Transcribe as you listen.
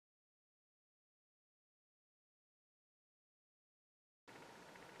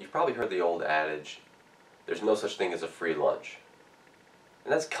You've probably heard the old adage, there's no such thing as a free lunch.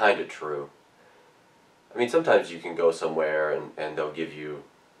 And that's kind of true. I mean, sometimes you can go somewhere and they'll give you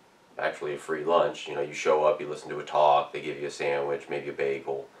actually a free lunch. You know, you show up, you listen to a talk, they give you a sandwich, maybe a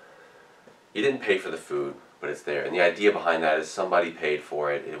bagel. You didn't pay for the food, but it's there. And the idea behind that is somebody paid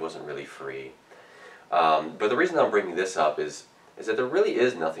for it. It wasn't really free. But the reason I'm bringing this up is that there really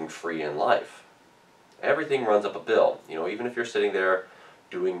is nothing free in life. Everything runs up a bill. You know, even if you're sitting there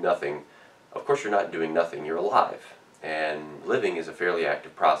doing nothing, of course you're not doing nothing, you're alive. And living is a fairly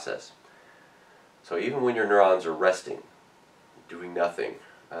active process. So even when your neurons are resting, doing nothing,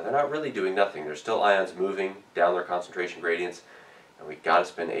 they're not really doing nothing. There's still ions moving down their concentration gradients, and we've got to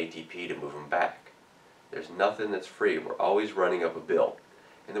spend ATP to move them back. There's nothing that's free. We're always running up a bill.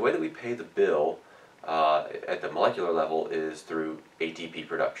 And the way that we pay the bill at the molecular level is through ATP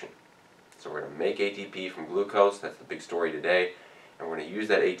production. So we're going to make ATP from glucose, that's the big story today, and we're going to use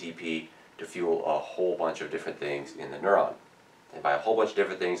that ATP to fuel a whole bunch of different things in the neuron. And by a whole bunch of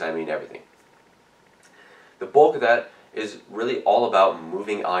different things, I mean everything. The bulk of that is really all about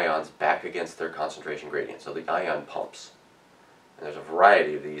moving ions back against their concentration gradient, so the ion pumps. And there's a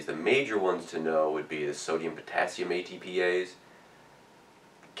variety of these. The major ones to know would be the sodium-potassium ATPase,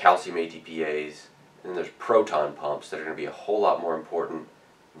 calcium ATPase, and then there's proton pumps that are going to be a whole lot more important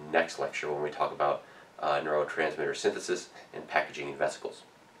next lecture when we talk about neurotransmitter synthesis and packaging in vesicles.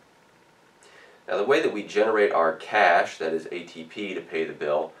 Now the way that we generate our cash, that is ATP, to pay the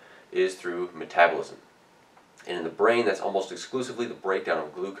bill is through metabolism. And in the brain, that's almost exclusively the breakdown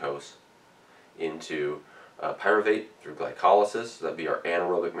of glucose into pyruvate through glycolysis, so that'd be our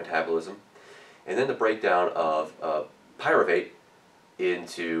anaerobic metabolism, and then the breakdown of pyruvate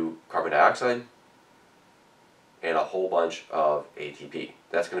into carbon dioxide and a whole bunch of ATP.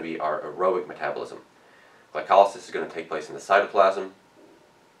 That's going to be our aerobic metabolism. Glycolysis is going to take place in the cytoplasm,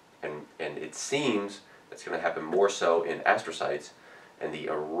 and it seems it's going to happen more so in astrocytes, and the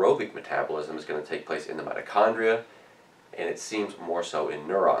aerobic metabolism is going to take place in the mitochondria, and it seems more so in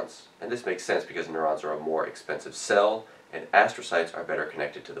neurons. And this makes sense because neurons are a more expensive cell, and astrocytes are better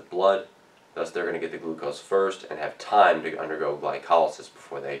connected to the blood, thus they're going to get the glucose first and have time to undergo glycolysis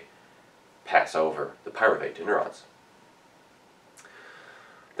before they pass over the pyruvate to neurons.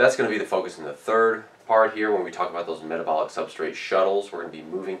 That's going to be the focus in the third part here when we talk about those metabolic substrate shuttles. We're going to be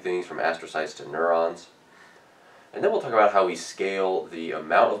moving things from astrocytes to neurons. And then we'll talk about how we scale the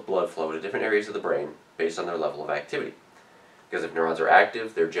amount of blood flow to different areas of the brain based on their level of activity. Because if neurons are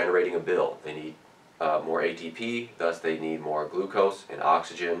active, they're generating a bill. They need more ATP, thus they need more glucose and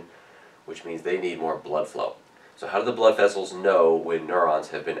oxygen, which means they need more blood flow. So how do the blood vessels know when neurons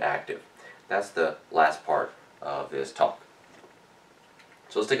have been active? That's the last part of this talk.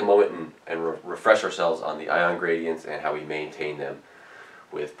 So let's take a moment and refresh ourselves on the ion gradients and how we maintain them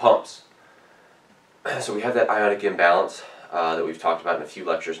with pumps. So we have that ionic imbalance that we've talked about in a few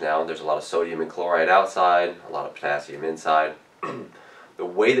lectures now. There's a lot of sodium and chloride outside, a lot of potassium inside. The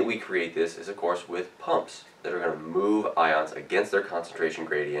way that we create this is, of course, with pumps that are going to move ions against their concentration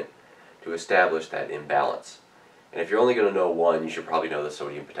gradient to establish that imbalance. And if you're only going to know one, you should probably know the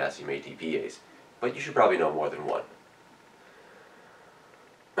sodium-potassium ATPase, but you should probably know more than one.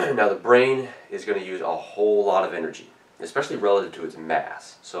 Now the brain is going to use a whole lot of energy, especially relative to its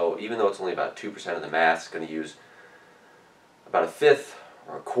mass. So even though it's only about 2% of the mass, it's going to use about a fifth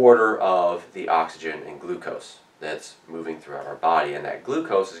or a quarter of the oxygen and glucose that's moving throughout our body, and that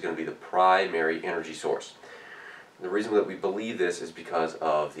glucose is going to be the primary energy source. The reason that we believe this is because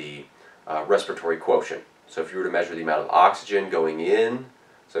of the respiratory quotient. So if you were to measure the amount of oxygen going in,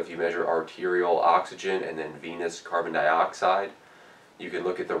 so if you measure arterial oxygen and then venous carbon dioxide, you can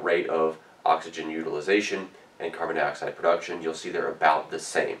look at the rate of oxygen utilization and carbon dioxide production. You'll see they're about the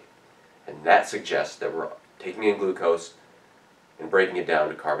same. And that suggests that we're taking in glucose and breaking it down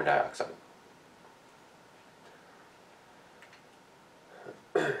to carbon dioxide.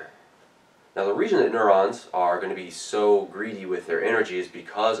 Now the reason that neurons are going to be so greedy with their energy is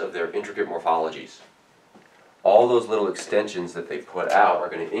because of their intricate morphologies. All those little extensions that they put out are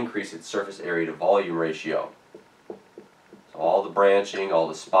going to increase its surface area to volume ratio. So all the branching, all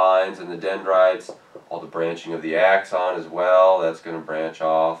the spines and the dendrites, all the branching of the axon as well, that's going to branch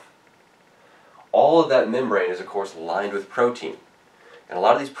off. All of that membrane is, of course, lined with protein. And a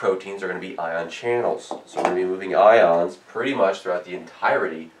lot of these proteins are going to be ion channels. So we're going to be moving ions pretty much throughout the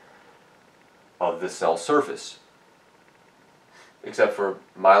entirety of the cell surface, except for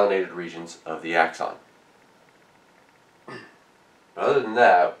myelinated regions of the axon. But other than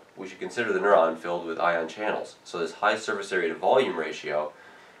that, we should consider the neuron filled with ion channels. So this high surface area to volume ratio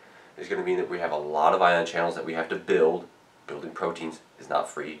is going to mean that we have a lot of ion channels that we have to build building proteins is not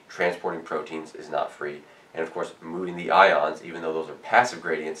free, transporting proteins is not free, and of course moving the ions, even though those are passive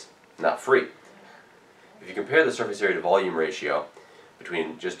gradients, not free. If you compare the surface area to volume ratio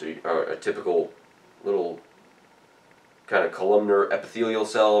between just a typical little kind of columnar epithelial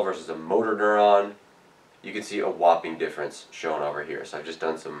cell versus a motor neuron, you can see a whopping difference shown over here. So I've just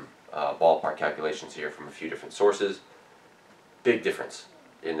done some ballpark calculations here from a few different sources. Big difference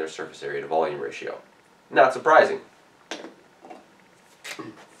in their surface area to volume ratio. Not surprising.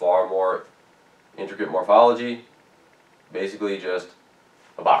 Far more intricate morphology, basically just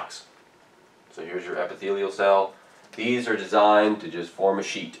a box. So here's your epithelial cell. These are designed to just form a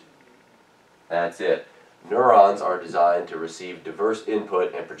sheet. That's it. Neurons are designed to receive diverse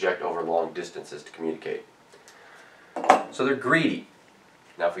input and project over long distances to communicate. So they're greedy.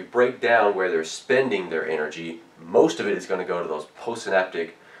 Now if we break down where they're spending their energy, most of it is going to go to those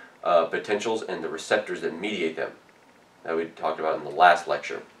postsynaptic potentials and the receptors that mediate them, that we talked about in the last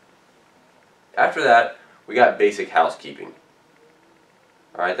lecture. After that, we got basic housekeeping.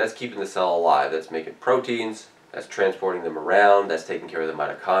 Alright, that's keeping the cell alive. That's making proteins, that's transporting them around, that's taking care of the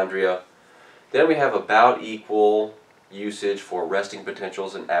mitochondria. Then we have about equal usage for resting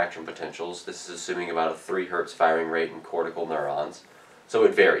potentials and action potentials. This is assuming about a 3 Hz firing rate in cortical neurons. So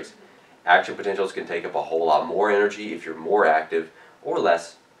it varies. Action potentials can take up a whole lot more energy if you're more active, or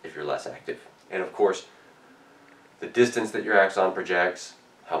less if you're less active. And of course, the distance that your axon projects,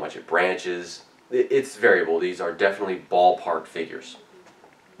 how much it branches, it's variable. These are definitely ballpark figures.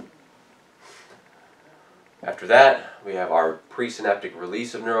 After that, we have our presynaptic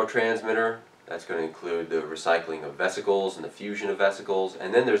release of neurotransmitter. That's going to include the recycling of vesicles and the fusion of vesicles.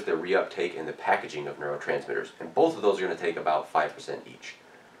 And then there's the reuptake and the packaging of neurotransmitters. And both of those are going to take about 5% each.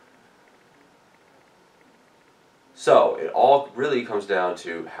 So it all really comes down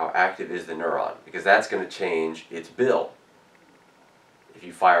to how active is the neuron, because that's going to change its bill. If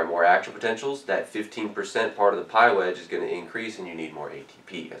you fire more action potentials, that 15% part of the pie wedge is going to increase and you need more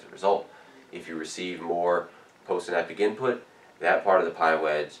ATP as a result. If you receive more postsynaptic input, that part of the pie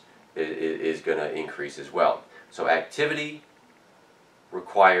wedge is going to increase as well. So activity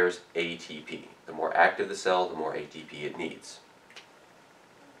requires ATP. The more active the cell, the more ATP it needs.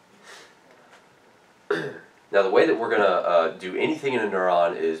 Now the way that we're going to do anything in a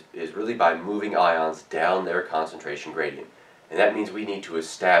neuron is really by moving ions down their concentration gradient. And that means we need to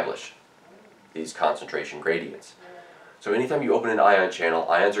establish these concentration gradients. So anytime you open an ion channel,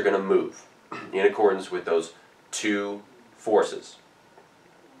 ions are going to move in accordance with those two forces.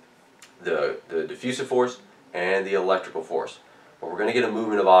 The diffusive force and the electrical force. But we're going to get a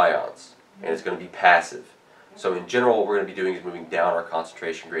movement of ions, and it's going to be passive. So in general, what we're going to be doing is moving down our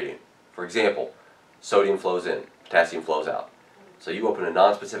concentration gradient. For example, sodium flows in, potassium flows out. So you open a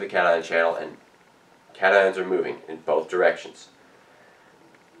non-specific cation channel and cations are moving in both directions,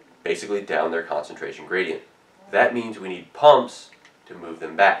 basically down their concentration gradient. That means we need pumps to move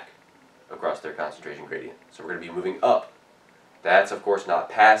them back across their concentration gradient. So we're going to be moving up. That's of course not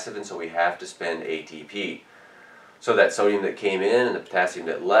passive, and so we have to spend ATP. So that sodium that came in and the potassium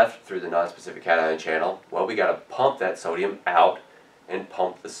that left through the non-specific cation channel, well, we got to pump that sodium out and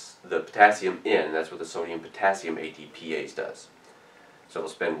pump the potassium in. That's what the sodium-potassium ATPase does. So we'll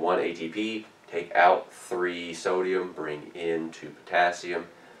spend 1 ATP, take out 3 sodium, bring in 2 potassium.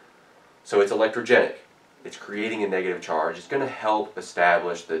 So it's electrogenic. It's creating a negative charge. It's going to help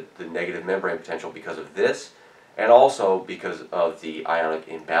establish the negative membrane potential because of this, and also because of the ionic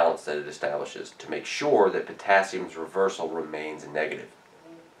imbalance that it establishes to make sure that potassium's reversal remains negative.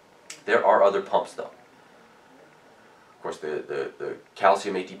 There are other pumps though. Of course, the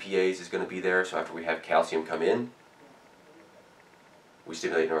calcium ATPase is going to be there, so after we have calcium come in, we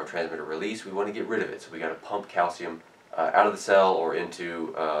stimulate neurotransmitter release. We want to get rid of it, so we got to pump calcium out of the cell or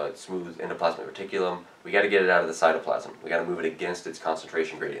into smooth endoplasmic reticulum. We got to get it out of the cytoplasm. We got to move it against its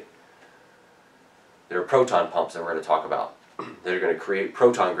concentration gradient. There are proton pumps that we're going to talk about. They're going to create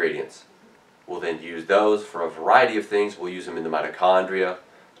proton gradients. We'll then use those for a variety of things. We'll use them in the mitochondria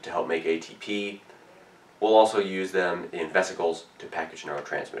to help make ATP. We'll also use them in vesicles to package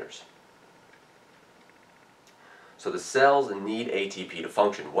neurotransmitters. So the cells need ATP to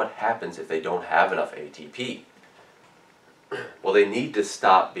function. What happens if they don't have enough ATP? Well, they need to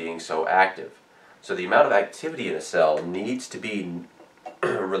stop being so active. So the amount of activity in a cell needs to be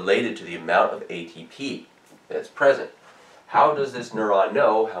related to the amount of ATP that's present. How does this neuron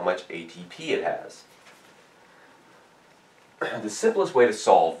know how much ATP it has? The simplest way to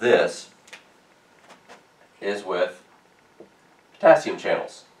solve this is with potassium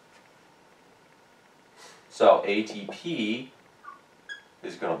channels. So ATP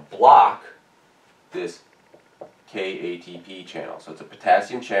is going to block this K-ATP channel. So it's a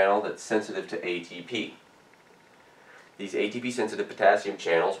potassium channel that's sensitive to ATP. These ATP-sensitive potassium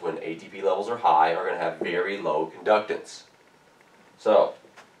channels, when ATP levels are high, are going to have very low conductance. So,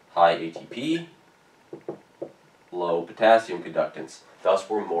 high ATP, low potassium conductance. Thus,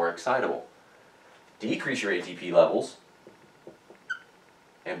 we're more excitable. Decrease your ATP levels,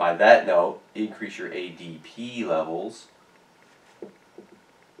 and by that note, increase your ADP levels.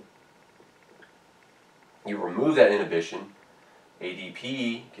 You remove that inhibition,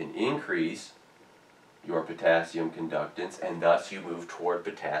 ADP can increase your potassium conductance, and thus you move toward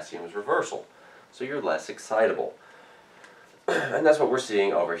potassium's reversal. So you're less excitable. And that's what we're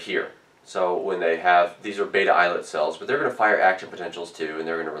seeing over here. So when they have, these are beta islet cells, but they're going to fire action potentials too, and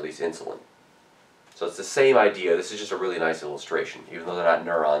they're going to release insulin. So it's the same idea. This is just a really nice illustration. Even though they're not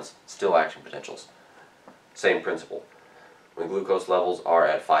neurons, still action potentials. Same principle. When glucose levels are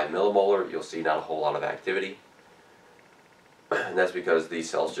at 5 millimolar, you'll see not a whole lot of activity. And that's because these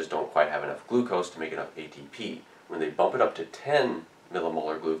cells just don't quite have enough glucose to make enough ATP. When they bump it up to 10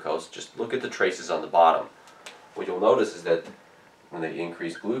 millimolar glucose, just look at the traces on the bottom. What you'll notice is that when they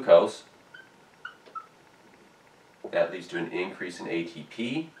increase glucose, that leads to an increase in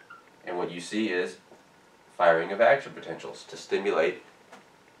ATP, and what you see is firing of action potentials to stimulate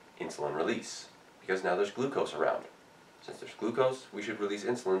insulin release, because now there's glucose around. Since there's glucose, we should release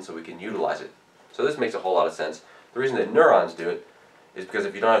insulin so we can utilize it. So this makes a whole lot of sense. The reason that neurons do it is because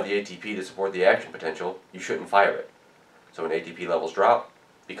if you don't have the ATP to support the action potential, you shouldn't fire it. So when ATP levels drop,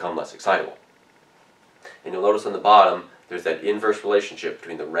 become less excitable. And you'll notice on the bottom, there's that inverse relationship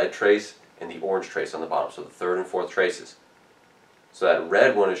between the red trace and the orange trace on the bottom, so the third and fourth traces. So that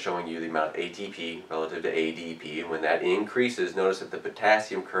red one is showing you the amount of ATP relative to ADP, and when that increases, notice that the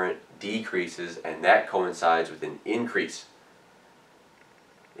potassium current decreases, and that coincides with an increase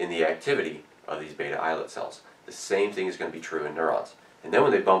in the activity of these beta islet cells. The same thing is going to be true in neurons. And then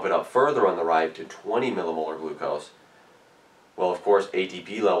when they bump it up further on the right to 20 millimolar glucose, well, of course,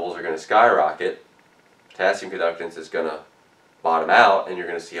 ATP levels are going to skyrocket, potassium conductance is going to bottom out, and you're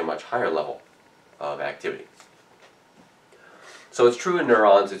going to see a much higher level of activity. So it's true in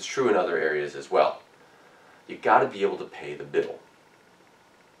neurons, it's true in other areas as well. You've got to be able to pay the bill.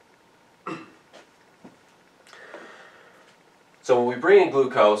 So when we bring in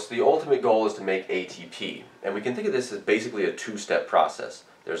glucose, the ultimate goal is to make ATP. And we can think of this as basically a two-step process.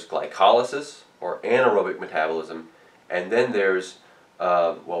 There's glycolysis, or anaerobic metabolism, and then there's,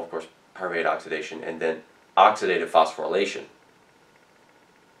 well, of course, pyruvate oxidation, and then oxidative phosphorylation,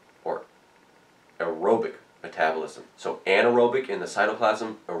 or aerobic metabolism. So anaerobic in the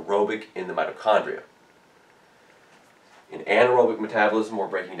cytoplasm, aerobic in the mitochondria. In anaerobic metabolism, we're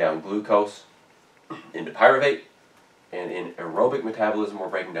breaking down glucose into pyruvate, and in aerobic metabolism, we're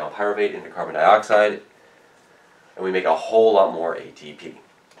breaking down pyruvate into carbon dioxide, and we make a whole lot more ATP.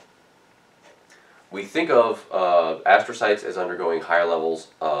 We think of astrocytes as undergoing higher levels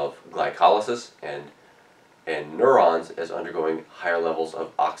of glycolysis, and neurons as undergoing higher levels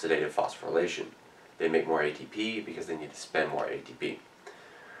of oxidative phosphorylation. They make more ATP because they need to spend more ATP.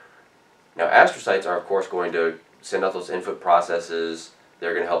 Now, astrocytes are, of course, going to send out those input processes.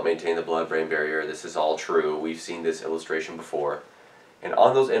 They're going to help maintain the blood-brain barrier. This is all true. We've seen this illustration before. And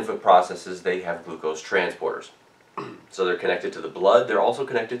on those input processes, they have glucose transporters. So they're connected to the blood. They're also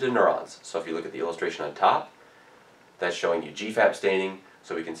connected to neurons. So if you look at the illustration on top, that's showing you GFAP staining.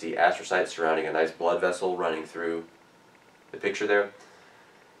 So we can see astrocytes surrounding a nice blood vessel running through the picture there.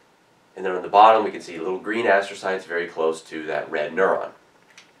 And then on the bottom, we can see little green astrocytes very close to that red neuron.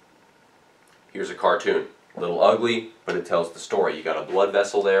 Here's a cartoon. A little ugly, but it tells the story. You got a blood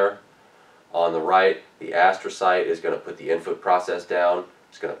vessel there. On the right, the astrocyte is going to put the input process down.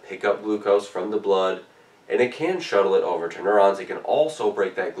 It's going to pick up glucose from the blood, and it can shuttle it over to neurons. It can also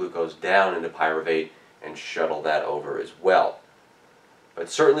break that glucose down into pyruvate and shuttle that over as well. But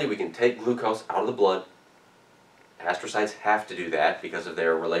certainly we can take glucose out of the blood. Astrocytes have to do that because of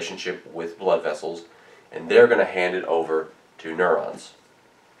their relationship with blood vessels, and they're going to hand it over to neurons.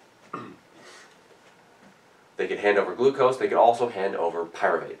 They could hand over glucose. They could also hand over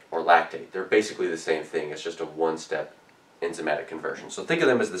pyruvate or lactate. They're basically the same thing. It's just a one-step enzymatic conversion. So think of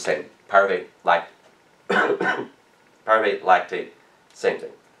them as the same. Pyruvate, pyruvate, lactate, same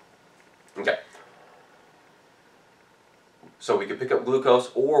thing. Okay. So we could pick up glucose,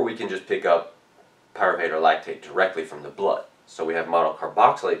 or we can just pick up pyruvate or lactate directly from the blood. So we have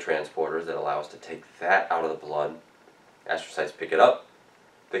monocarboxylate transporters that allow us to take that out of the blood. Astrocytes pick it up.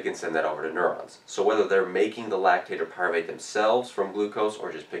 They can send that over to neurons. So whether they're making the lactate or pyruvate themselves from glucose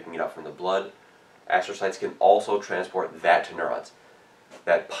or just picking it up from the blood, astrocytes can also transport that to neurons.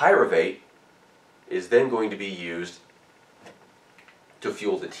 That pyruvate is then going to be used to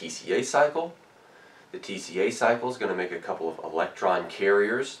fuel the TCA cycle. The TCA cycle is going to make a couple of electron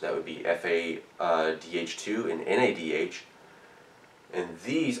carriers. That would be FADH2 and NADH. And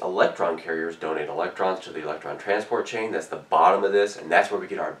these electron carriers donate electrons to the electron transport chain. That's the bottom of this, and that's where we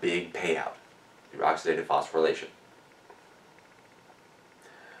get our big payout through oxidative phosphorylation.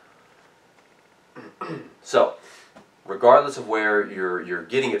 So, regardless of where you're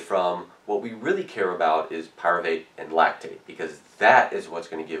getting it from, what we really care about is pyruvate and lactate, because that is what's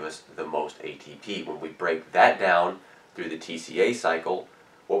going to give us the most ATP. When we break that down through the TCA cycle,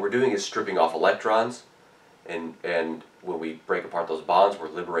 what we're doing is stripping off electrons, and when we break apart those bonds, we're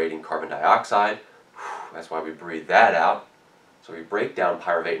liberating carbon dioxide. That's why we breathe that out. So we break down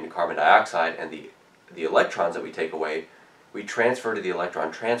pyruvate into carbon dioxide, and the electrons that we take away, we transfer to the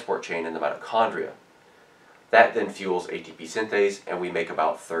electron transport chain in the mitochondria. That then fuels ATP synthase, and we make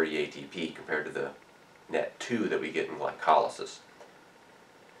about 30 ATP compared to the net 2 that we get in glycolysis.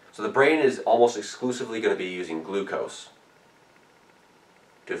 So the brain is almost exclusively going to be using glucose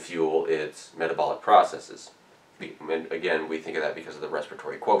to fuel its metabolic processes. And again, we think of that because of the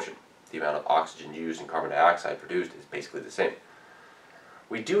respiratory quotient. The amount of oxygen used and carbon dioxide produced is basically the same.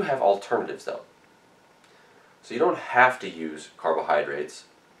 We do have alternatives though. So you don't have to use carbohydrates,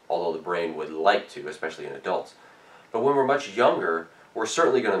 although the brain would like to, especially in adults. But when we're much younger, we're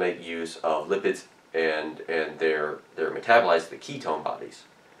certainly going to make use of lipids and they're metabolized to the ketone bodies.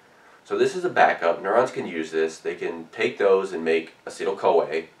 So this is a backup. Neurons can use this. They can take those and make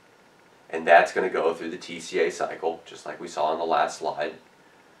acetyl-CoA, and that's going to go through the TCA cycle, just like we saw on the last slide.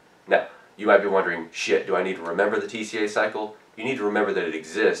 Now, you might be wondering, shit, do I need to remember the TCA cycle? You need to remember that it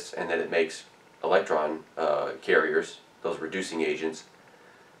exists and that it makes electron carriers, those reducing agents,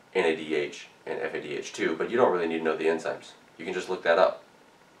 NADH and FADH2, but you don't really need to know the enzymes. You can just look that up.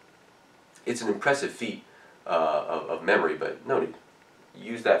 It's an impressive feat of memory, but no need.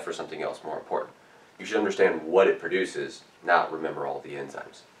 Use that for something else more important. You should understand what it produces, not remember all the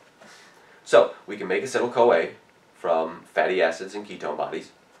enzymes. So, we can make acetyl-CoA from fatty acids and ketone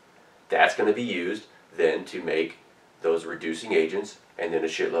bodies. That's going to be used then to make those reducing agents and then a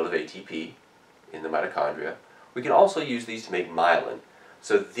shitload of ATP in the mitochondria. We can also use these to make myelin.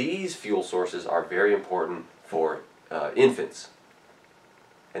 So these fuel sources are very important for infants.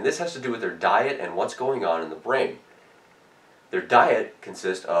 And this has to do with their diet and what's going on in the brain. Their diet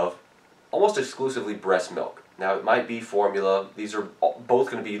consists of almost exclusively breast milk. Now it might be formula. These are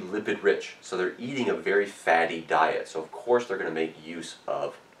both going to be lipid rich. So they're eating a very fatty diet. So of course they're going to make use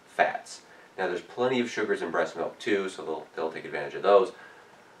of fats. Now there's plenty of sugars in breast milk too, so they'll take advantage of those.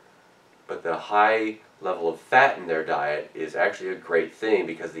 But the high level of fat in their diet is actually a great thing,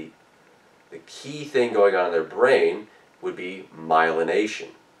 because the key thing going on in their brain would be myelination.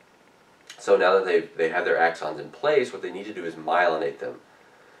 So now that they have their axons in place, what they need to do is myelinate them.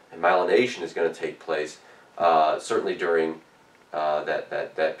 And myelination is going to take place certainly during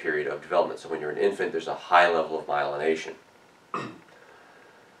that period of development. So when you're an infant, there's a high level of myelination.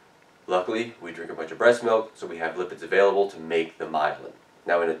 Luckily, we drink a bunch of breast milk, so we have lipids available to make the myelin.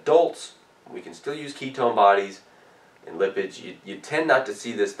 Now in adults, we can still use ketone bodies and lipids. You tend not to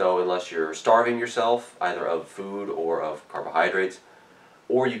see this though unless you're starving yourself, either of food or of carbohydrates,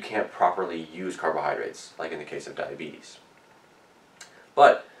 or you can't properly use carbohydrates, like in the case of diabetes.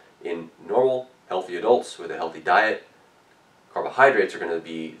 But in normal, healthy adults with a healthy diet, carbohydrates are going to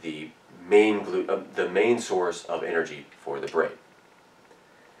be the main source of energy for the brain.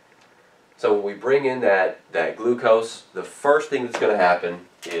 So when we bring in that glucose, the first thing that's going to happen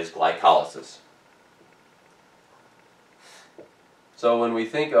is glycolysis. So when we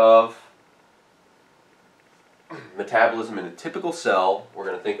think of metabolism in a typical cell, we're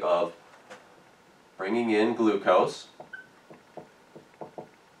going to think of bringing in glucose.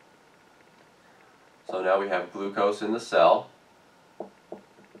 So now we have glucose in the cell.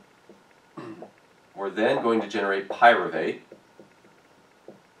 We're then going to generate pyruvate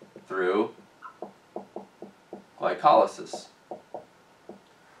through glycolysis.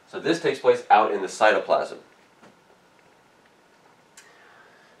 So this takes place out in the cytoplasm.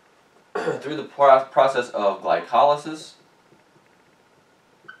 Through the process of glycolysis,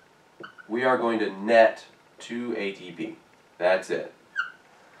 we are going to net 2 ATP. That's it.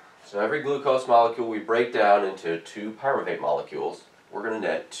 So every glucose molecule we break down into 2 pyruvate molecules, we're going to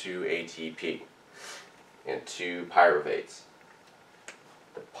net 2 ATP and 2 pyruvates.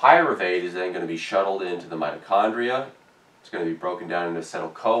 The pyruvate is then going to be shuttled into the mitochondria. It's going to be broken down into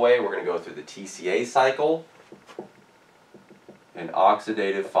acetyl-CoA. We're going to go through the TCA cycle and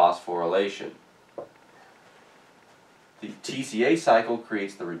oxidative phosphorylation. The TCA cycle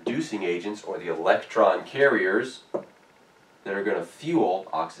creates the reducing agents, or the electron carriers, that are going to fuel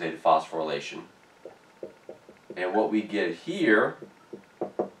oxidative phosphorylation. And what we get here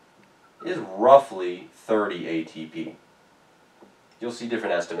is roughly 30 ATP. You'll see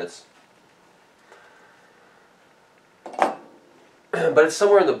different estimates. But it's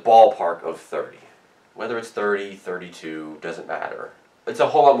somewhere in the ballpark of 30. Whether it's 30, 32, doesn't matter. It's a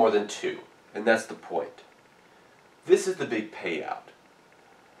whole lot more than 2, and that's the point. This is the big payout.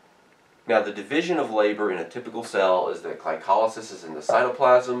 Now, the division of labor in a typical cell is that glycolysis is in the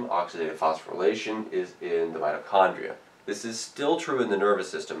cytoplasm, oxidative phosphorylation is in the mitochondria. This is still true in the nervous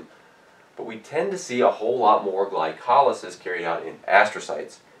system, but we tend to see a whole lot more glycolysis carried out in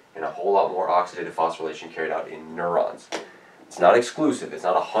astrocytes and a whole lot more oxidative phosphorylation carried out in neurons. It's not exclusive. It's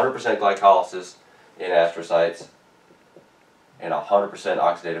not 100% glycolysis in astrocytes and 100%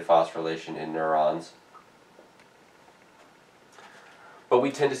 oxidative phosphorylation in neurons. But we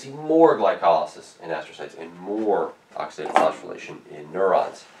tend to see more glycolysis in astrocytes and more oxidative phosphorylation in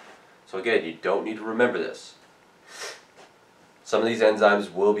neurons. So again, you don't need to remember this. Some of these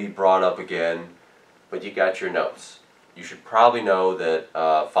enzymes will be brought up again, but you got your notes. You should probably know that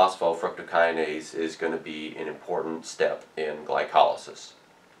phosphofructokinase is going to be an important step in glycolysis.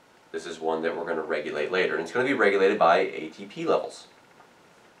 This is one that we're going to regulate later, and it's going to be regulated by ATP levels.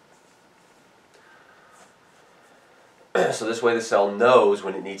 So this way the cell knows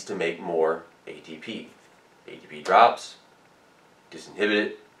when it needs to make more ATP. ATP drops, disinhibit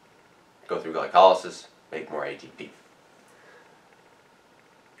it, go through glycolysis, make more ATP.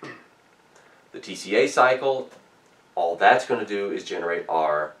 The TCA cycle, all that's going to do is generate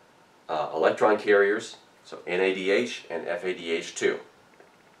our electron carriers, so NADH and FADH2.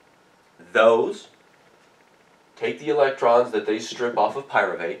 Those take the electrons that they strip off of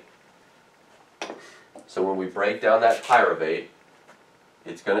pyruvate. So when we break down that pyruvate,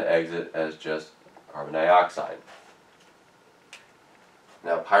 it's going to exit as just carbon dioxide.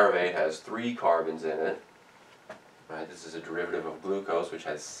 Now pyruvate has 3 carbons in it. Right? This is a derivative of glucose, which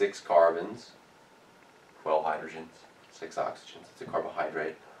has 6 carbons, 12 hydrogens, 6 oxygens. It's a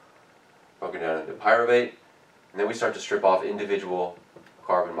carbohydrate broken down into pyruvate. And then we start to strip off individual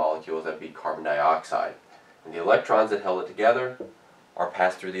carbon molecules. That would be carbon dioxide. And the electrons that held it together are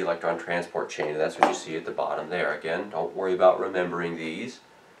passed through the electron transport chain. And that's what you see at the bottom there. Again, don't worry about remembering these.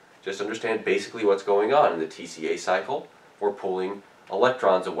 Just understand basically what's going on. In the TCA cycle, we're pulling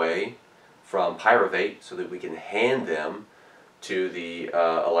electrons away from pyruvate so that we can hand them to the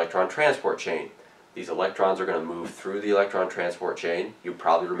electron transport chain. These electrons are going to move through the electron transport chain. You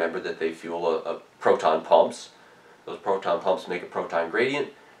probably remember that they fuel proton pumps. Those proton pumps make a proton gradient,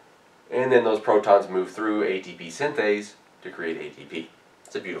 and then those protons move through ATP synthase to create ATP.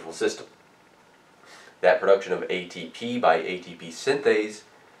 It's a beautiful system. That production of ATP by ATP synthase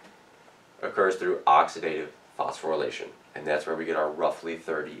occurs through oxidative phosphorylation, and that's where we get our roughly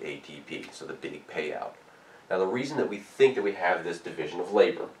 30 ATP, so the big payout. Now the reason that we think that we have this division of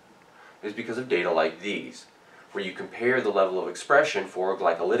labor is because of data like these, where you compare the level of expression for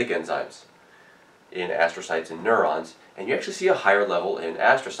glycolytic enzymes in astrocytes and neurons, and you actually see a higher level in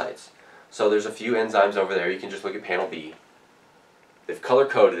astrocytes. So there's a few enzymes over there. You can just look at panel B. They've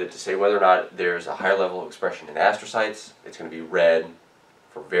color-coded it to say whether or not there's a higher level of expression in astrocytes. It's going to be red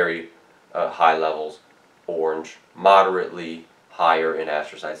for very high levels, orange moderately higher in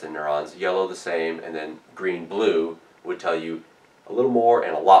astrocytes and neurons, yellow the same, and then green-blue would tell you a little more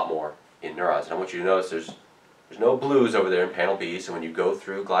and a lot more in neurons. And I want you to notice there's no blues over there in panel B, so when you go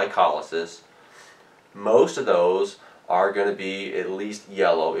through glycolysis, most of those are going to be at least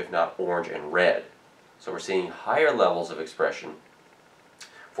yellow, if not orange and red. So we're seeing higher levels of expression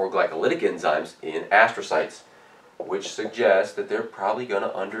for glycolytic enzymes in astrocytes, which suggests that they're probably going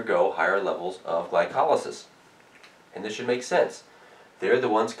to undergo higher levels of glycolysis. And this should make sense. They're the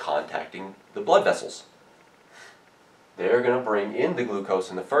ones contacting the blood vessels. They're going to bring in the glucose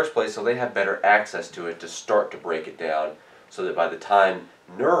in the first place, so they have better access to it to start to break it down, so that by the time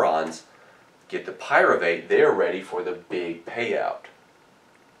neurons get the pyruvate, they're ready for the big payout.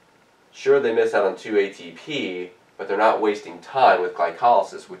 Sure, they miss out on 2 ATP, but they're not wasting time with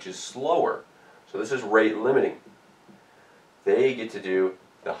glycolysis, which is slower. So this is rate limiting. They get to do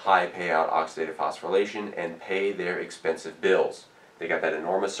the high payout oxidative phosphorylation and pay their expensive bills. They got that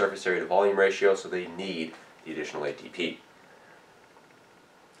enormous surface area to volume ratio, so they need the additional ATP.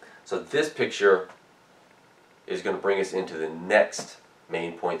 So this picture is going to bring us into the next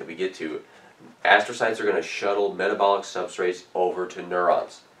main point that we get to. Astrocytes are going to shuttle metabolic substrates over to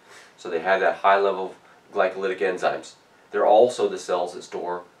neurons. So they have that high level of glycolytic enzymes. They're also the cells that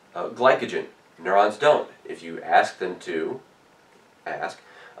store glycogen, Neurons don't. If you ask them to,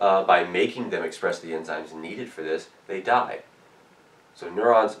 by making them express the enzymes needed for this, they die. So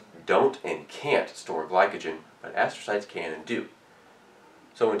neurons don't and can't store glycogen, but astrocytes can and do.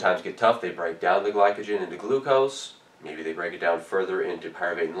 So when times get tough, they break down the glycogen into glucose. Maybe they break it down further into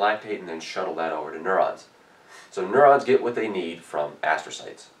pyruvate and lactate and then shuttle that over to neurons. So neurons get what they need from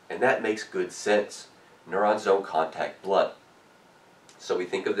astrocytes. And that makes good sense. Neurons don't contact blood. So we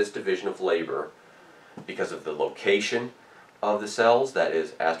think of this division of labor because of the location of the cells, that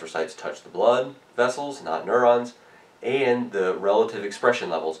is, astrocytes touch the blood vessels, not neurons, and the relative expression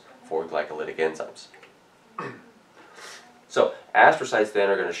levels for glycolytic enzymes. So astrocytes then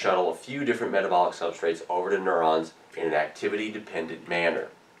are going to shuttle a few different metabolic substrates over to neurons in an activity-dependent manner.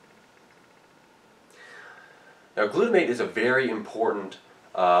 Now glutamate is a very important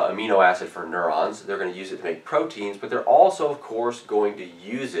amino acid for neurons. They're going to use it to make proteins, but they're also, of course, going to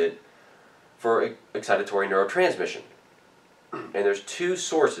use it for excitatory neurotransmission. And there's two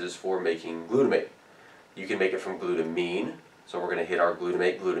sources for making glutamate. You can make it from glutamine, so we're going to hit our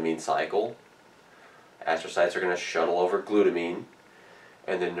glutamate-glutamine cycle. Astrocytes are going to shuttle over glutamine,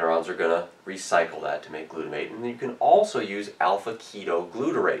 and then neurons are going to recycle that to make glutamate. And then you can also use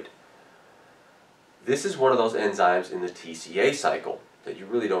alpha-ketoglutarate. This is one of those enzymes in the TCA cycle that you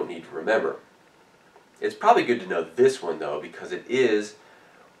really don't need to remember. It's probably good to know this one, though, because it is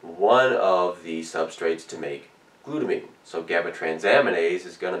one of the substrates to make glutamine. So GABA-transaminase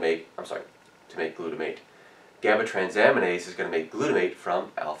is going to make, to make glutamate. GABA-transaminase is going to make glutamate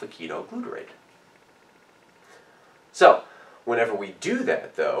from alpha-ketoglutarate. So, whenever we do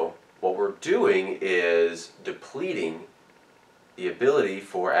that, though, what we're doing is depleting the ability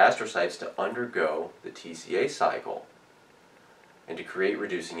for astrocytes to undergo the TCA cycle and to create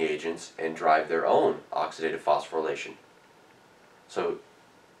reducing agents and drive their own oxidative phosphorylation. So,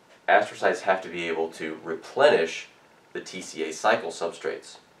 astrocytes have to be able to replenish the TCA cycle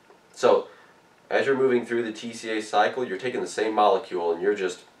substrates. So, as you're moving through the TCA cycle, you're taking the same molecule and you're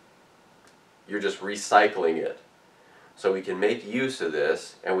just recycling it. So we can make use of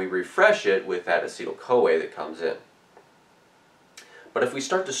this, and we refresh it with that acetyl-CoA that comes in. But if we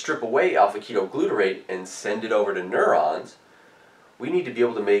start to strip away alpha-ketoglutarate and send it over to neurons, we need to be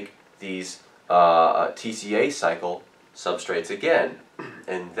able to make these TCA cycle substrates again.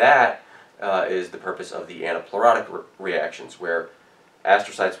 And that is the purpose of the anaplerotic reactions, where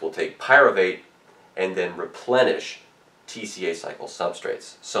astrocytes will take pyruvate and then replenish TCA cycle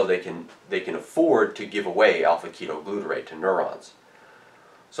substrates, so they can afford to give away alpha-ketoglutarate to neurons.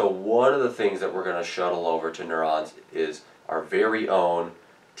 So one of the things that we're going to shuttle over to neurons is our very own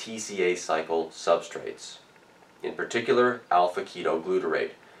TCA cycle substrates, in particular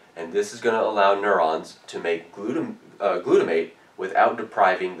alpha-ketoglutarate. And this is going to allow neurons to make glutamate without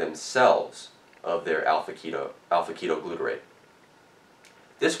depriving themselves of their alpha-ketoglutarate.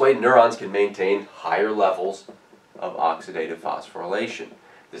 This way neurons can maintain higher levels of oxidative phosphorylation.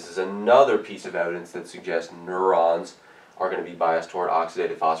 This is another piece of evidence that suggests neurons are going to be biased toward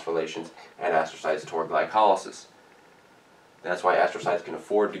oxidative phosphorylations and astrocytes toward glycolysis. That's why astrocytes can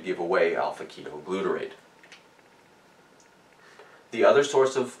afford to give away alpha-ketoglutarate. The other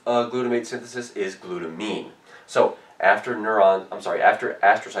source of glutamate synthesis is glutamine. So after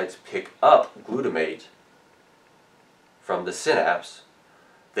astrocytes pick up glutamate from the synapse,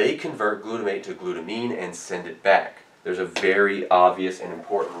 they convert glutamate to glutamine and send it back. There's a very obvious and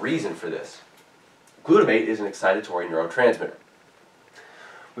important reason for this. Glutamate is an excitatory neurotransmitter.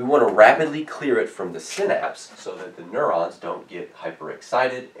 We want to rapidly clear it from the synapse so that the neurons don't get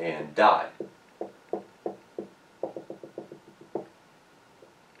hyperexcited and die.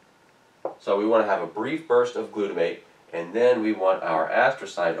 So we want to have a brief burst of glutamate, and then we want our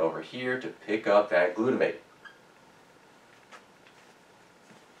astrocyte over here to pick up that glutamate.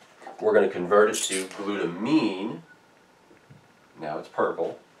 We're going to convert it to glutamine. Now it's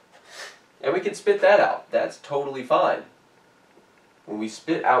purple. And we can spit that out. That's totally fine. When we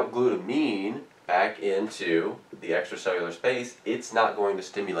spit out glutamine back into the extracellular space, it's not going to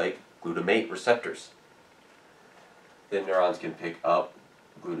stimulate glutamate receptors. Then neurons can pick up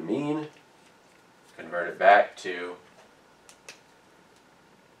glutamine, convert it back to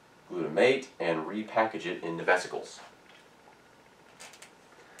glutamate, and repackage it into vesicles.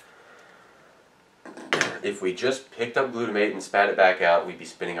 If we just picked up glutamate and spat it back out, we'd be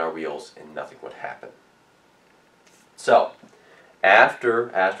spinning our wheels and nothing would happen. So, after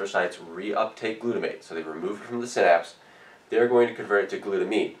astrocytes reuptake glutamate, so they remove it from the synapse, they're going to convert it to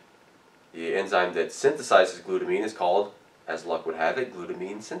glutamine. The enzyme that synthesizes glutamine is called, as luck would have it,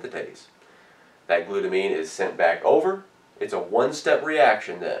 glutamine synthetase. That glutamine is sent back over It's a one-step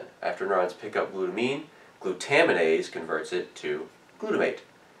reaction then. After neurons pick up glutamine, glutaminase converts it to glutamate.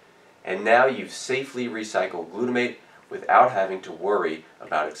 And now you've safely recycled glutamate without having to worry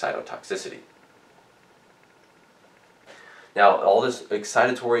about excitotoxicity. Now, all this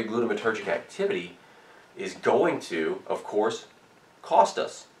excitatory glutamatergic activity is going to, of course, cost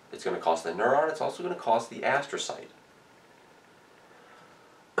us. It's going to cost the neuron, it's also going to cost the astrocyte.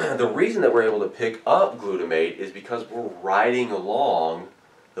 The reason that we're able to pick up glutamate is because we're riding along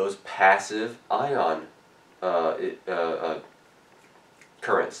those passive ion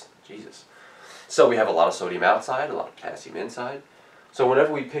currents. Jesus. So we have a lot of sodium outside, a lot of potassium inside. So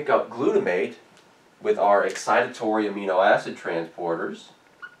whenever we pick up glutamate with our excitatory amino acid transporters,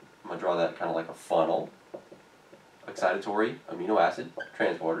 I'm going to draw that kind of like a funnel, excitatory amino acid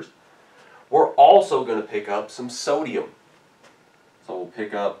transporters, we're also going to pick up some sodium. So we'll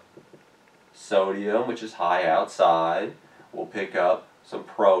pick up sodium, which is high outside. We'll pick up some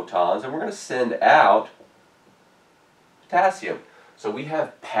protons, and we're going to send out potassium. So we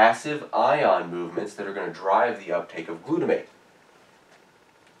have passive ion movements that are going to drive the uptake of glutamate.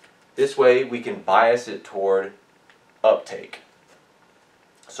 This way we can bias it toward uptake.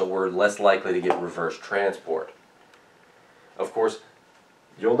 So we're less likely to get reverse transport. Of course,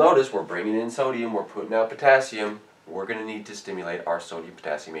 you'll notice we're bringing in sodium, we're putting out potassium. We're going to need to stimulate our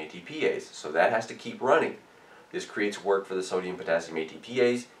sodium-potassium ATPase. So that has to keep running. This creates work for the sodium-potassium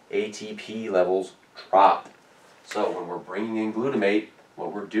ATPase. ATP levels drop. So when we're bringing in glutamate,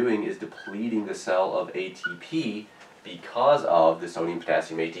 what we're doing is depleting the cell of ATP because of the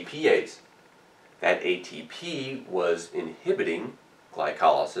sodium-potassium ATPase. That ATP was inhibiting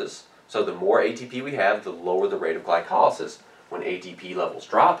glycolysis. So the more ATP we have, the lower the rate of glycolysis. When ATP levels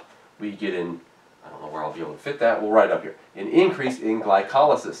drop, we get an, I don't know where I'll be able to fit that, we'll write it up here, an increase in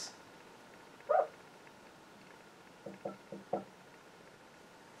glycolysis.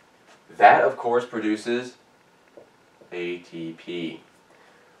 That, of course, produces ATP.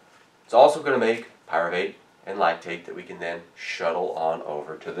 It's also going to make pyruvate and lactate that we can then shuttle on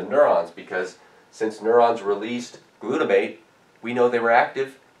over to the neurons, because since neurons released glutamate, we know they were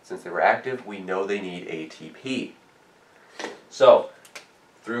active. Since they were active, we know they need ATP. So,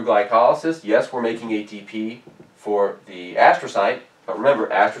 through glycolysis, yes, we're making ATP for the astrocyte, but remember,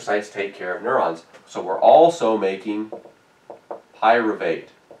 astrocytes take care of neurons. So we're also making pyruvate.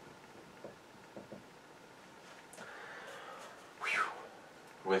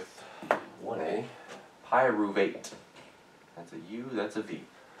 With 1A, pyruvate. That's a U, that's a V.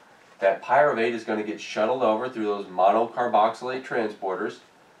 That pyruvate is going to get shuttled over through those monocarboxylate transporters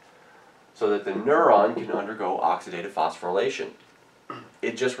so that the neuron can undergo oxidative phosphorylation.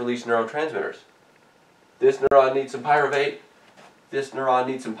 It just released neurotransmitters. This neuron needs some pyruvate. This neuron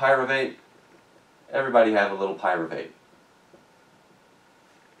needs some pyruvate. Everybody have a little pyruvate.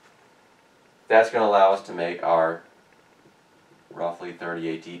 That's going to allow us to make our roughly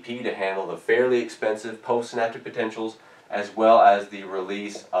 30 ATP to handle the fairly expensive postsynaptic potentials as well as the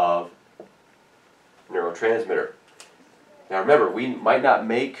release of neurotransmitter. Now remember, we might not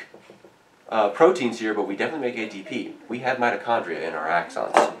make proteins here, but we definitely make ATP. We have mitochondria in our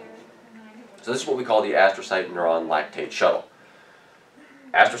axons. So this is what we call the astrocyte neuron lactate shuttle.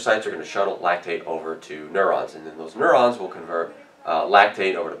 Astrocytes are going to shuttle lactate over to neurons, and then those neurons will convert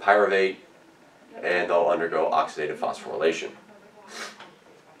lactate over to pyruvate, and they'll undergo oxidative phosphorylation.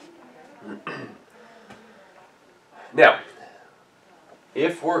 Now,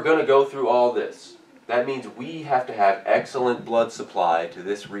 if we're going to go through all this, that means we have to have excellent blood supply to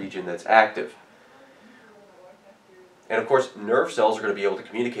this region that's active. And of course, nerve cells are going to be able to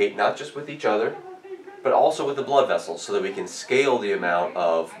communicate not just with each other, but also with the blood vessels, so that we can scale the amount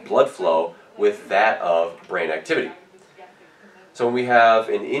of blood flow with that of brain activity. So when we have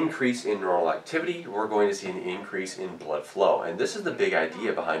an increase in neuronal activity, we're going to see an increase in blood flow. And this is the big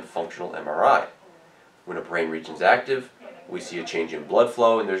idea behind functional MRI. When a brain region is active, we see a change in blood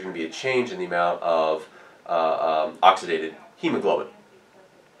flow, and there's going to be a change in the amount of oxidated hemoglobin.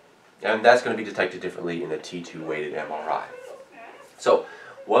 And that's going to be detected differently in a T2 weighted MRI. So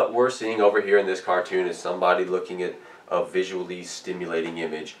what we're seeing over here in this cartoon is somebody looking at a visually stimulating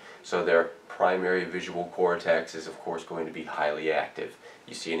image. So their primary visual cortex is of course going to be highly active.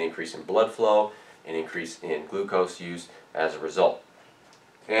 You see an increase in blood flow, an increase in glucose use as a result,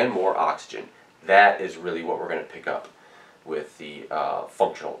 and more oxygen. That is really what we're going to pick up with the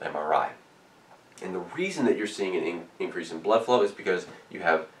functional MRI. And the reason that you're seeing an increase in blood flow is because you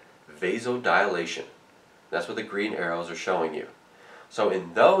have vasodilation. That's what the green arrows are showing you. So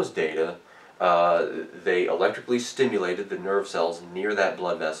in those data, they electrically stimulated the nerve cells near that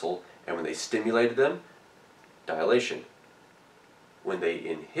blood vessel, and when they stimulated them, dilation. when they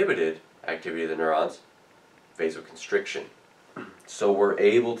inhibited activity of the neurons, vasoconstriction. So we're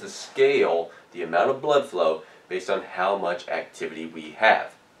able to scale the amount of blood flow based on how much activity we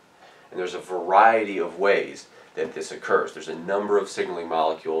have. And there's a variety of ways that this occurs. There's a number of signaling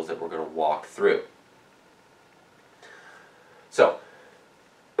molecules that we're going to walk through. So,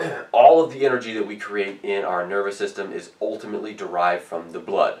 all of the energy that we create in our nervous system is ultimately derived from the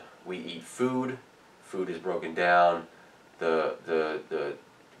blood. We eat food, food is broken down, the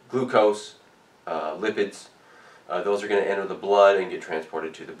glucose, lipids, those are going to enter the blood and get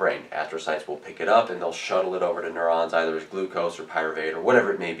transported to the brain. Astrocytes will pick it up and they'll shuttle it over to neurons either as glucose or pyruvate or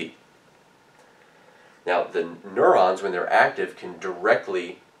whatever it may be. Now, the neurons, when they're active, can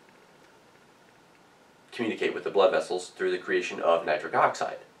directly communicate with the blood vessels through the creation of nitric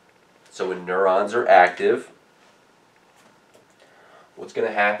oxide. So when neurons are active, what's going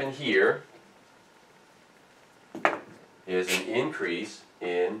to happen here is an increase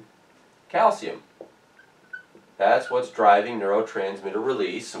in calcium. That's what's driving neurotransmitter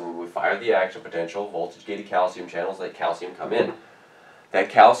release. So when we fire the action potential, voltage-gated calcium channels let calcium come in. That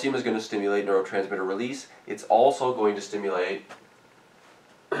calcium is going to stimulate neurotransmitter release. It's also going to stimulate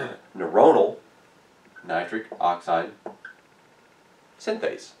neuronal nitric oxide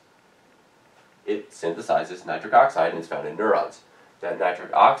synthase. It synthesizes nitric oxide and is found in neurons. That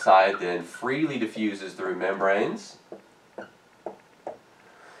nitric oxide then freely diffuses through membranes,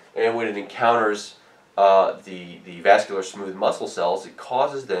 and when it encounters the vascular smooth muscle cells, it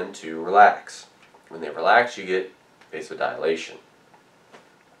causes them to relax. When they relax, you get vasodilation.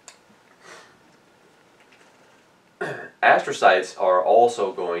 Astrocytes are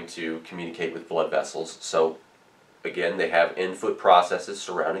also going to communicate with blood vessels. So again, they have input processes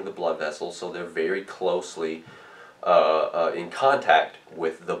surrounding the blood vessels, so they're very closely in contact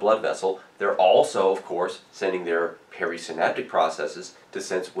with the blood vessel. They're also, of course, sending their perisynaptic processes to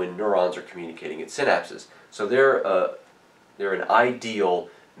sense when neurons are communicating at synapses. So they're an ideal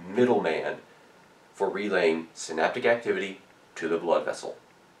middleman for relaying synaptic activity to the blood vessel.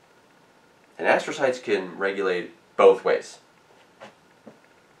 And astrocytes can regulate both ways.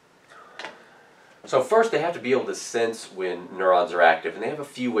 So first, they have to be able to sense when neurons are active, and they have a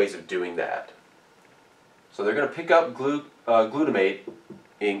few ways of doing that. So they're going to pick up glutamate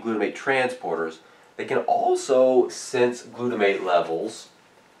in glutamate transporters. They can also sense glutamate levels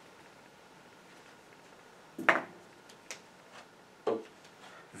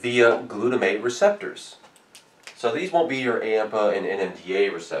via glutamate receptors. So these won't be your AMPA and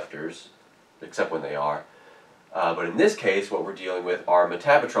NMDA receptors, except when they are. But in this case, what we're dealing with are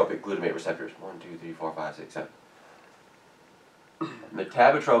metabotropic glutamate receptors. 1, 2, 3, 4, 5, 6, 7.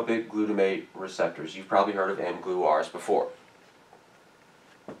 Metabotropic glutamate receptors. You've probably heard of mGluRs before.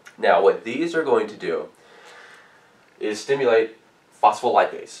 Now, what these are going to do is stimulate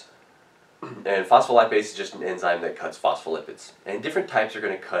phospholipase. And phospholipase is just an enzyme that cuts phospholipids. And different types are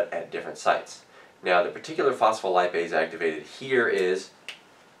going to cut at different sites. Now, the particular phospholipase activated here is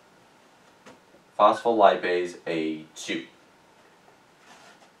phospholipase A2.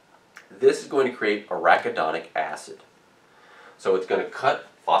 This is going to create arachidonic acid. So it's going to cut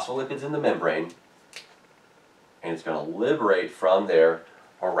phospholipids in the membrane, and it's going to liberate from there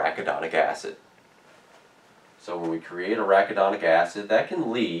arachidonic acid. So when we create arachidonic acid, that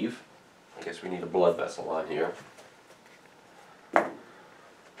can leave, I guess we need a blood vessel on here,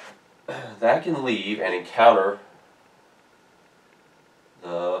 that can leave and encounter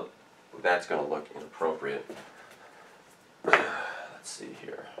the, that's going to look inappropriate. Let's see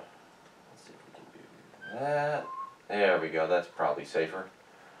here. Let's see if we can do that. There we go, that's probably safer.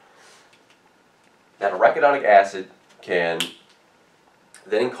 That arachidonic acid can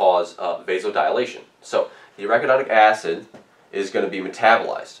then cause vasodilation. So the arachidonic acid is going to be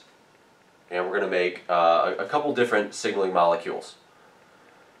metabolized, and we're going to make a couple different signaling molecules.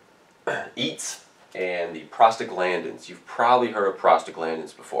 EATs and the prostaglandins. You've probably heard of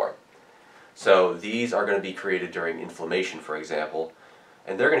prostaglandins before. So these are going to be created during inflammation, for example,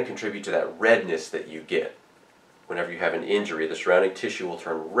 and they're going to contribute to that redness that you get. Whenever you have an injury, the surrounding tissue will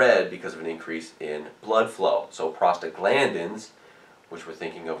turn red because of an increase in blood flow. So prostaglandins, which we're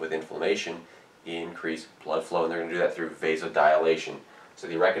thinking of with inflammation, increase blood flow, and they're going to do that through vasodilation. So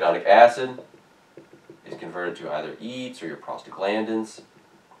the arachidonic acid is converted to either EATs or your prostaglandins,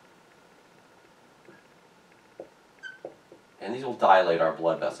 and these will dilate our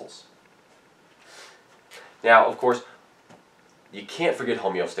blood vessels. Now, of course, you can't forget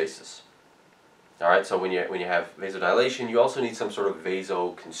homeostasis. All right, so when you have vasodilation, you also need some sort of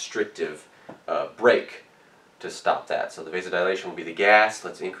vasoconstrictive brake to stop that. So the vasodilation will be the gas,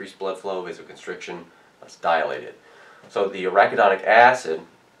 let's increase blood flow, vasoconstriction, let's dilate it. So the arachidonic acid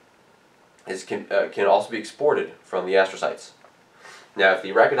can also be exported from the astrocytes. Now, if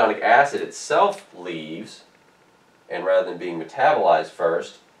the arachidonic acid itself leaves, and rather than being metabolized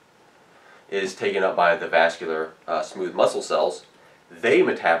first, is taken up by the vascular smooth muscle cells, they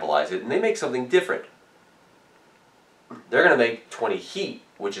metabolize it and they make something different. They're going to make 20 heat,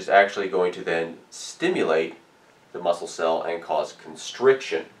 which is actually going to then stimulate the muscle cell and cause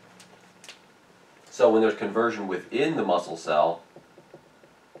constriction. So when there's conversion within the muscle cell,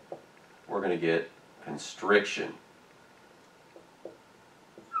 we're going to get constriction.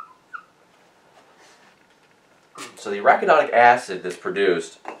 So the arachidonic acid that's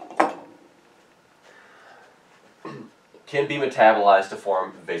produced can be metabolized to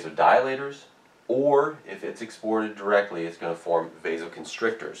form vasodilators, or if it's exported directly, it's going to form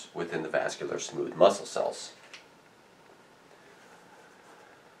vasoconstrictors within the vascular smooth muscle cells.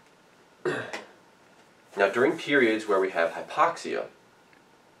 Now, during periods where we have hypoxia,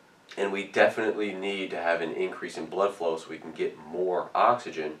 and we definitely need to have an increase in blood flow so we can get more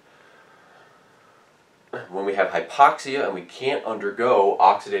oxygen, when we have hypoxia and we can't undergo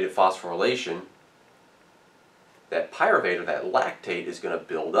oxidative phosphorylation, that pyruvate or that lactate is going to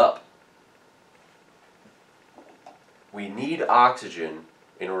build up. We need oxygen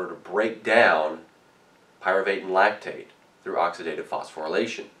in order to break down pyruvate and lactate through oxidative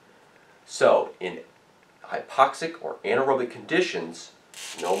phosphorylation. So in hypoxic or anaerobic conditions,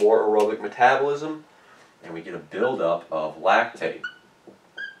 no more aerobic metabolism, and we get a buildup of lactate.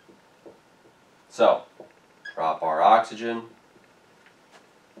 So, drop our oxygen,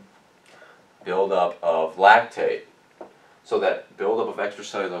 buildup of lactate. So that buildup of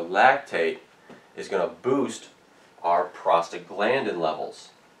extracellular lactate is going to boost our prostaglandin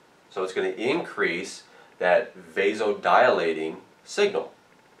levels. So it's going to increase that vasodilating signal.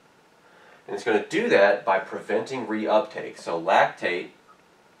 And it's going to do that by preventing reuptake. So lactate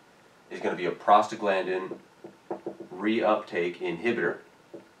is going to be a prostaglandin reuptake inhibitor.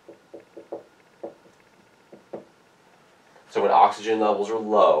 So when oxygen levels are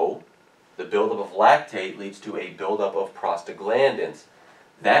low, the buildup of lactate leads to a buildup of prostaglandins.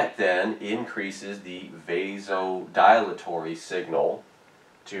 That then increases the vasodilatory signal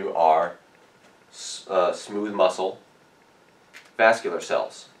to our smooth muscle vascular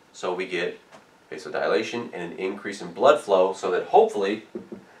cells. So we get vasodilation and an increase in blood flow so that hopefully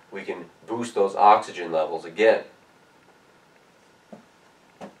we can boost those oxygen levels again.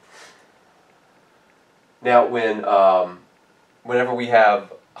 Now whenever we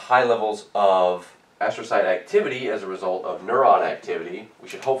have high levels of astrocyte activity as a result of neuron activity, we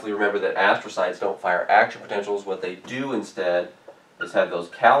should hopefully remember that astrocytes don't fire action potentials. What they do instead is have those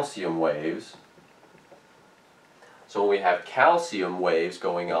calcium waves. So when we have calcium waves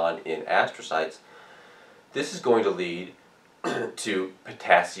going on in astrocytes, this is going to lead to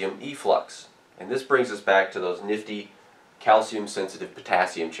potassium efflux. And this brings us back to those nifty calcium-sensitive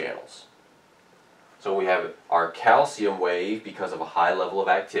potassium channels. So we have our calcium wave because of a high level of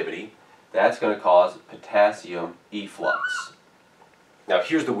activity. That's going to cause potassium efflux. Now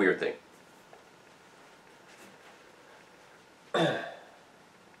here's the weird thing.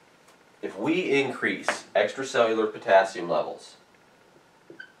 If we increase extracellular potassium levels,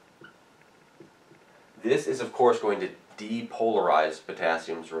 this is of course going to depolarize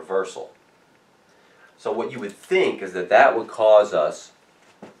potassium's reversal. So what you would think is that that would cause us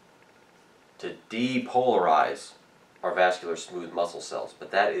to depolarize our vascular smooth muscle cells,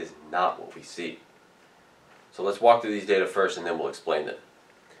 but that is not what we see. So let's walk through these data first and then we'll explain them.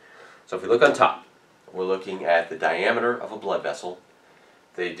 So if we look on top, we're looking at the diameter of a blood vessel.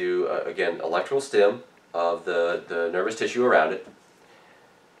 They do, again, electrical stim of the nervous tissue around it,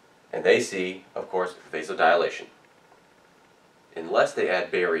 and they see, of course, vasodilation. Unless they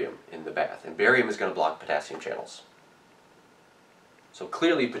add barium in the bath, and barium is going to block potassium channels. So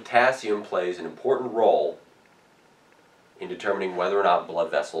clearly potassium plays an important role in determining whether or not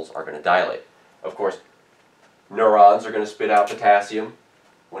blood vessels are going to dilate. Of course, neurons are going to spit out potassium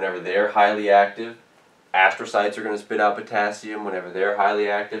whenever they're highly active. Astrocytes are going to spit out potassium whenever they're highly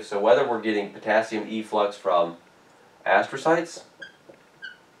active. So whether we're getting potassium efflux from astrocytes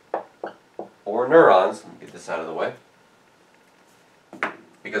or neurons, let me get this out of the way,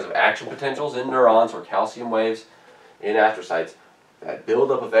 because of action potentials in neurons or calcium waves in astrocytes, that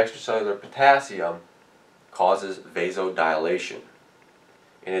buildup of extracellular potassium causes vasodilation.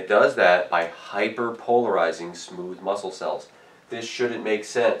 And it does that by hyperpolarizing smooth muscle cells. This shouldn't make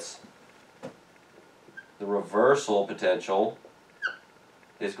sense. The reversal potential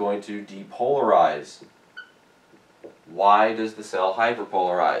is going to depolarize. Why does the cell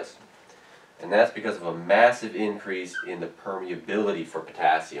hyperpolarize? And that's because of a massive increase in the permeability for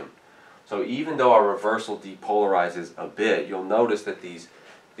potassium. So even though our reversal depolarizes a bit, you'll notice that these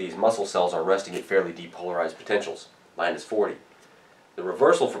muscle cells are resting at fairly depolarized potentials, -40. The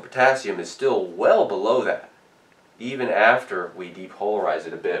reversal for potassium is still well below that, even after we depolarize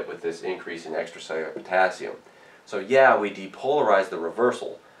it a bit with this increase in extracellular potassium. So yeah, we depolarize the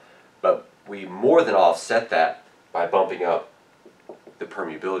reversal, but we more than offset that by bumping up the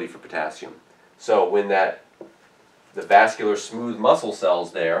permeability for potassium. So when the vascular smooth muscle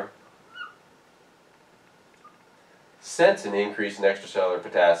cells there sense an increase in extracellular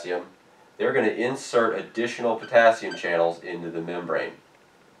potassium, they're going to insert additional potassium channels into the membrane.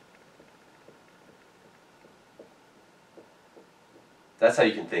 That's how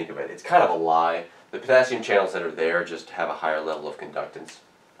you can think of it. It's kind of a lie. The potassium channels that are there just have a higher level of conductance.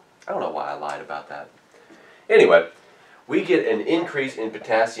 I don't know why I lied about that. Anyway, we get an increase in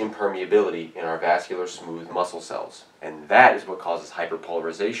potassium permeability in our vascular smooth muscle cells. And that is what causes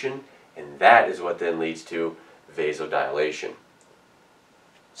hyperpolarization, and that is what then leads to vasodilation.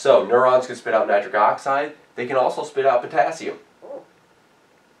 So neurons can spit out nitric oxide. They can also spit out potassium.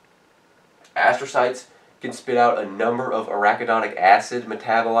 Astrocytes can spit out a number of arachidonic acid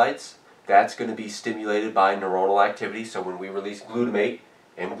metabolites. That's going to be stimulated by neuronal activity. So when we release glutamate,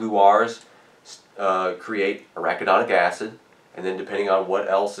 mGluRs create arachidonic acid. And then depending on what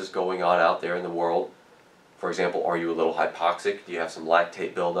else is going on out there in the world, for example, are you a little hypoxic? Do you have some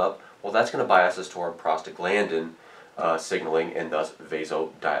lactate buildup? Well, that's going to bias us toward prostaglandin signaling and thus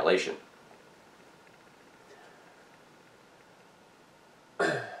vasodilation.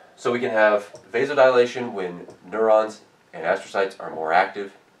 So we can have vasodilation when neurons and astrocytes are more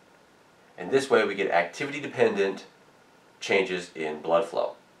active, and this way we get activity-dependent changes in blood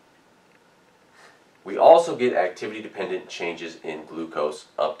flow. We also get activity-dependent changes in glucose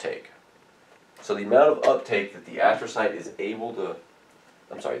uptake. So the amount of uptake that the astrocyte is able to,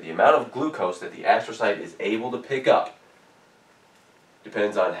 the amount of glucose that the astrocyte is able to pick up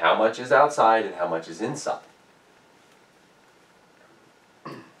depends on how much is outside and how much is inside.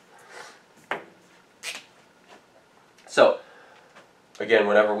 So, again,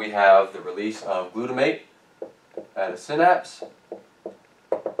 whenever we have the release of glutamate at a synapse,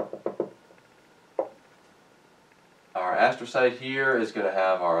 our astrocyte here is going to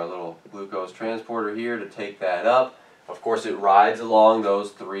have our little glucose transporter here to take that up. Of course, it rides along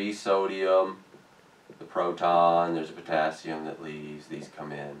those 3 sodium, the proton, there's a potassium that leaves, these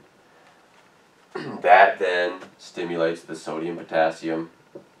come in. That then stimulates the sodium-potassium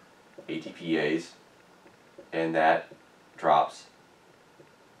ATPase, and that drops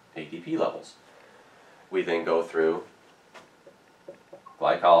ATP levels. We then go through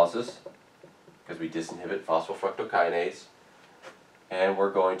glycolysis, because we disinhibit phosphofructokinase, and we're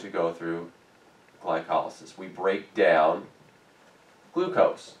going to go through glycolysis. We break down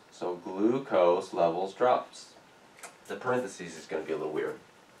glucose, so glucose levels drops. The parentheses is going to be a little weird.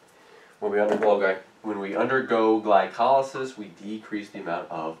 When we undergo glycolysis, we decrease the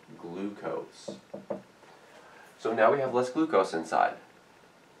amount of glucose. So now we have less glucose inside.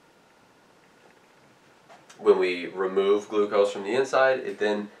 When we remove glucose from the inside, it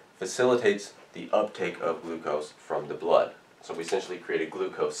then facilitates the uptake of glucose from the blood. So we essentially create a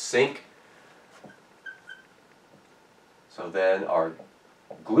glucose sink. So then our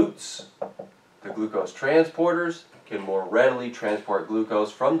glutes, the glucose transporters, can more readily transport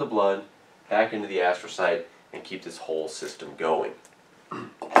glucose from the blood back into the astrocyte and keep this whole system going.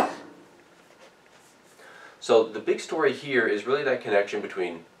 So the big story here is really that connection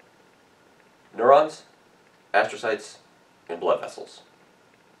between neurons, astrocytes, and blood vessels.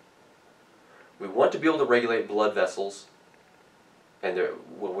 We want to be able to regulate blood vessels, and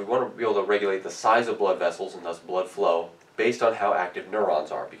we want to be able to regulate the size of blood vessels and thus blood flow based on how active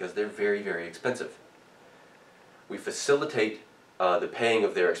neurons are, because they're very, very expensive. We facilitate the paying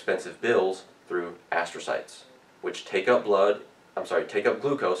of their expensive bills through astrocytes, which take up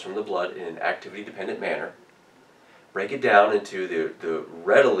glucose from the blood in an activity-dependent manner, break it down into the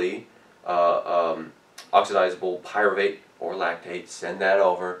readily oxidizable pyruvate or lactate, send that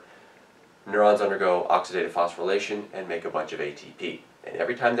over. Neurons undergo oxidative phosphorylation and make a bunch of ATP. And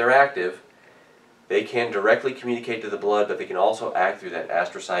every time they're active, they can directly communicate to the blood, but they can also act through that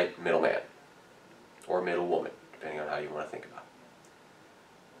astrocyte middleman or middlewoman, depending on how you want to think about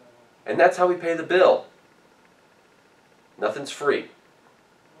it. And that's how we pay the bill. Nothing's free.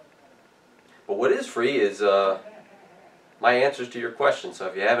 But what is free is my answers to your questions. So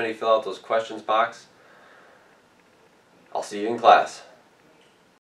if you have any, fill out those questions box. I'll see you in class.